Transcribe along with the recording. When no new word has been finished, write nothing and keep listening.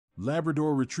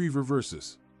Labrador Retriever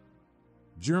versus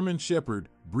German Shepherd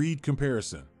breed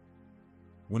comparison.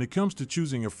 When it comes to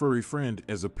choosing a furry friend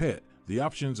as a pet, the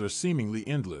options are seemingly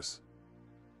endless.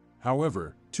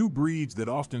 However, two breeds that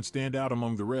often stand out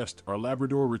among the rest are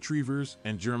Labrador Retrievers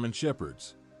and German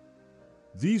Shepherds.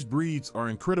 These breeds are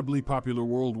incredibly popular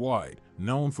worldwide,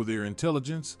 known for their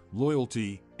intelligence,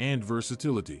 loyalty, and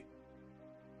versatility.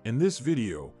 In this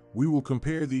video, we will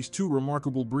compare these two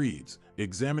remarkable breeds,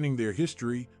 examining their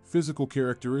history, physical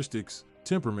characteristics,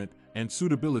 temperament, and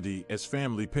suitability as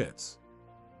family pets.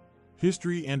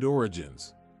 History and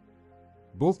origins.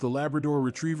 Both the Labrador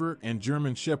Retriever and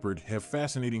German Shepherd have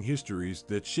fascinating histories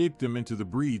that shaped them into the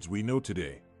breeds we know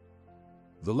today.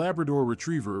 The Labrador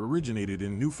Retriever originated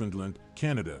in Newfoundland,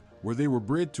 Canada, where they were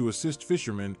bred to assist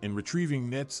fishermen in retrieving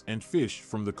nets and fish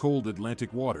from the cold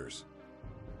Atlantic waters.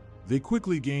 They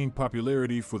quickly gained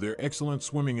popularity for their excellent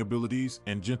swimming abilities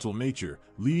and gentle nature,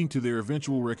 leading to their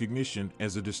eventual recognition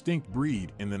as a distinct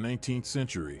breed in the 19th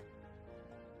century.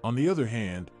 On the other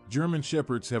hand, German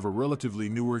Shepherds have a relatively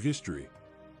newer history.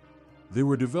 They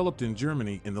were developed in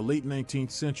Germany in the late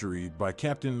 19th century by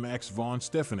Captain Max von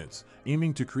Stephanitz,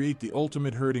 aiming to create the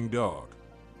ultimate herding dog.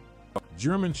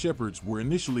 German Shepherds were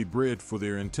initially bred for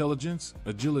their intelligence,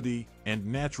 agility, and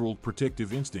natural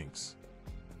protective instincts.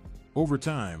 Over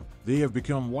time, they have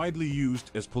become widely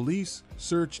used as police,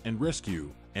 search and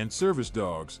rescue, and service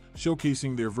dogs,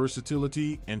 showcasing their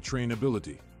versatility and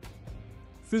trainability.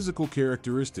 Physical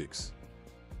characteristics.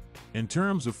 In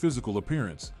terms of physical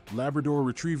appearance, Labrador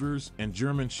Retrievers and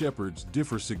German Shepherds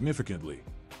differ significantly.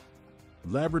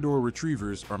 Labrador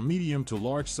Retrievers are medium to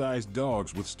large-sized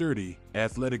dogs with sturdy,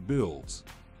 athletic builds.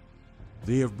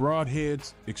 They have broad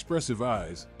heads, expressive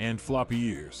eyes, and floppy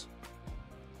ears.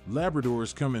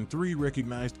 Labradors come in three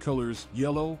recognized colors: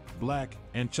 yellow, black,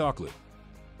 and chocolate.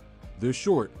 Their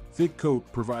short, thick coat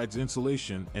provides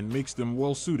insulation and makes them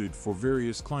well-suited for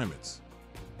various climates.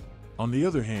 On the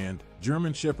other hand,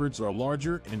 German Shepherds are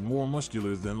larger and more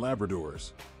muscular than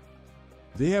Labradors.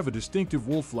 They have a distinctive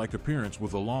wolf-like appearance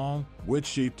with a long,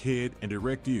 wedge-shaped head and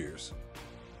erect ears.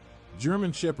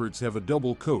 German Shepherds have a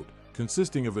double coat,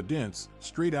 consisting of a dense,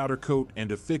 straight outer coat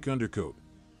and a thick undercoat.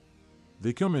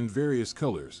 They come in various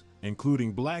colors,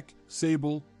 including black,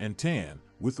 sable, and tan,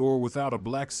 with or without a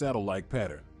black saddle-like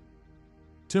pattern.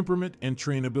 Temperament and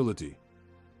trainability.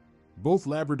 Both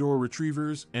Labrador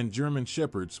Retrievers and German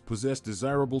Shepherds possess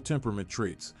desirable temperament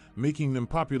traits, making them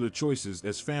popular choices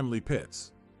as family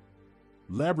pets.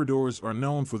 Labradors are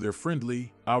known for their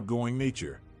friendly, outgoing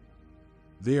nature.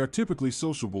 They are typically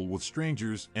sociable with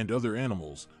strangers and other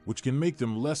animals, which can make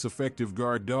them less effective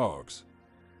guard dogs.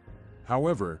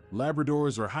 However,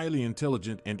 Labradors are highly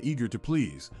intelligent and eager to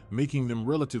please, making them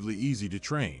relatively easy to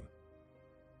train.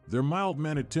 Their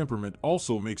mild-mannered temperament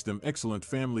also makes them excellent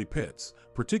family pets,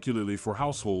 particularly for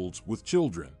households with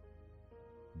children.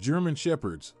 German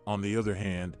Shepherds, on the other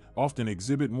hand, often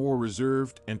exhibit more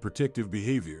reserved and protective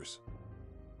behaviors.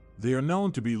 They are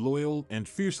known to be loyal and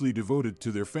fiercely devoted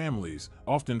to their families,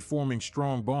 often forming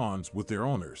strong bonds with their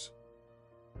owners.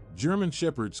 German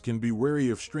Shepherds can be wary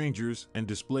of strangers and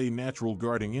display natural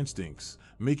guarding instincts,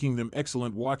 making them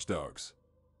excellent watchdogs.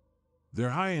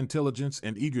 Their high intelligence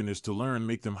and eagerness to learn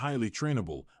make them highly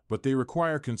trainable, but they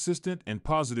require consistent and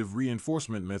positive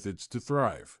reinforcement methods to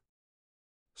thrive.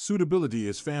 Suitability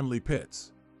as family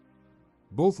pets.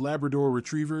 Both Labrador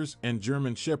Retrievers and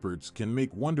German Shepherds can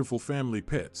make wonderful family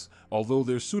pets, although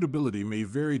their suitability may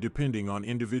vary depending on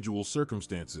individual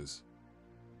circumstances.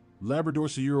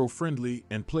 Labrador's Euro-friendly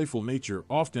and playful nature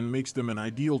often makes them an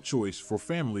ideal choice for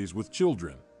families with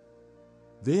children.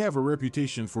 They have a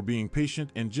reputation for being patient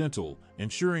and gentle,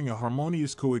 ensuring a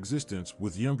harmonious coexistence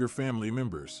with younger family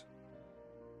members.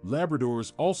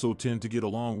 Labradors also tend to get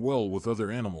along well with other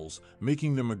animals,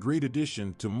 making them a great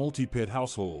addition to multi-pet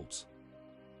households.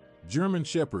 German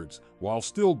Shepherds, while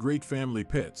still great family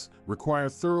pets, require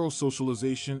thorough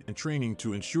socialization and training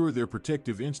to ensure their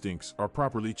protective instincts are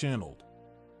properly channeled.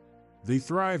 They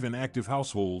thrive in active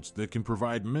households that can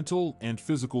provide mental and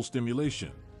physical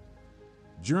stimulation.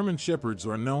 German Shepherds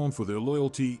are known for their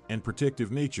loyalty and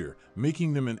protective nature,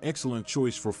 making them an excellent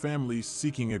choice for families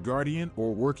seeking a guardian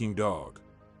or working dog.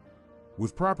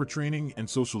 With proper training and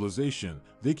socialization,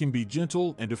 they can be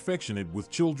gentle and affectionate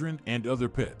with children and other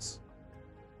pets.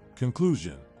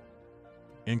 Conclusion.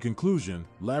 In conclusion,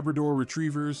 Labrador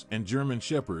Retrievers and German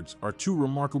Shepherds are two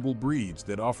remarkable breeds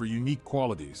that offer unique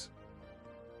qualities.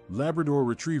 Labrador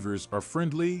Retrievers are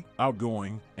friendly,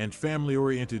 outgoing, and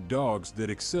family-oriented dogs that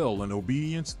excel in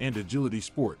obedience and agility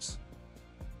sports.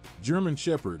 German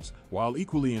Shepherds, while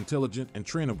equally intelligent and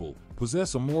trainable,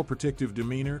 possess a more protective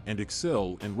demeanor and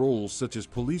excel in roles such as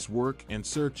police work and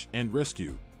search and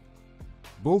rescue.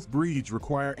 Both breeds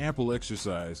require ample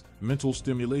exercise, mental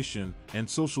stimulation, and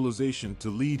socialization to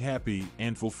lead happy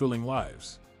and fulfilling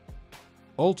lives.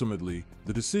 Ultimately,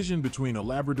 the decision between a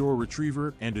Labrador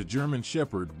Retriever and a German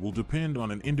Shepherd will depend on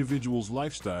an individual's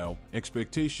lifestyle,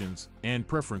 expectations, and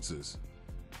preferences.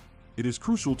 It is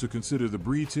crucial to consider the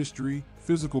breed's history,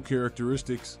 physical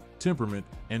characteristics, temperament,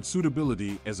 and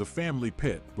suitability as a family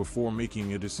pet before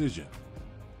making a decision.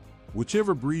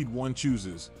 Whichever breed one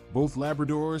chooses, both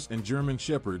Labradors and German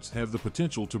Shepherds have the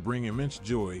potential to bring immense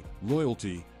joy,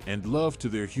 loyalty, and love to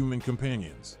their human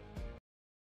companions.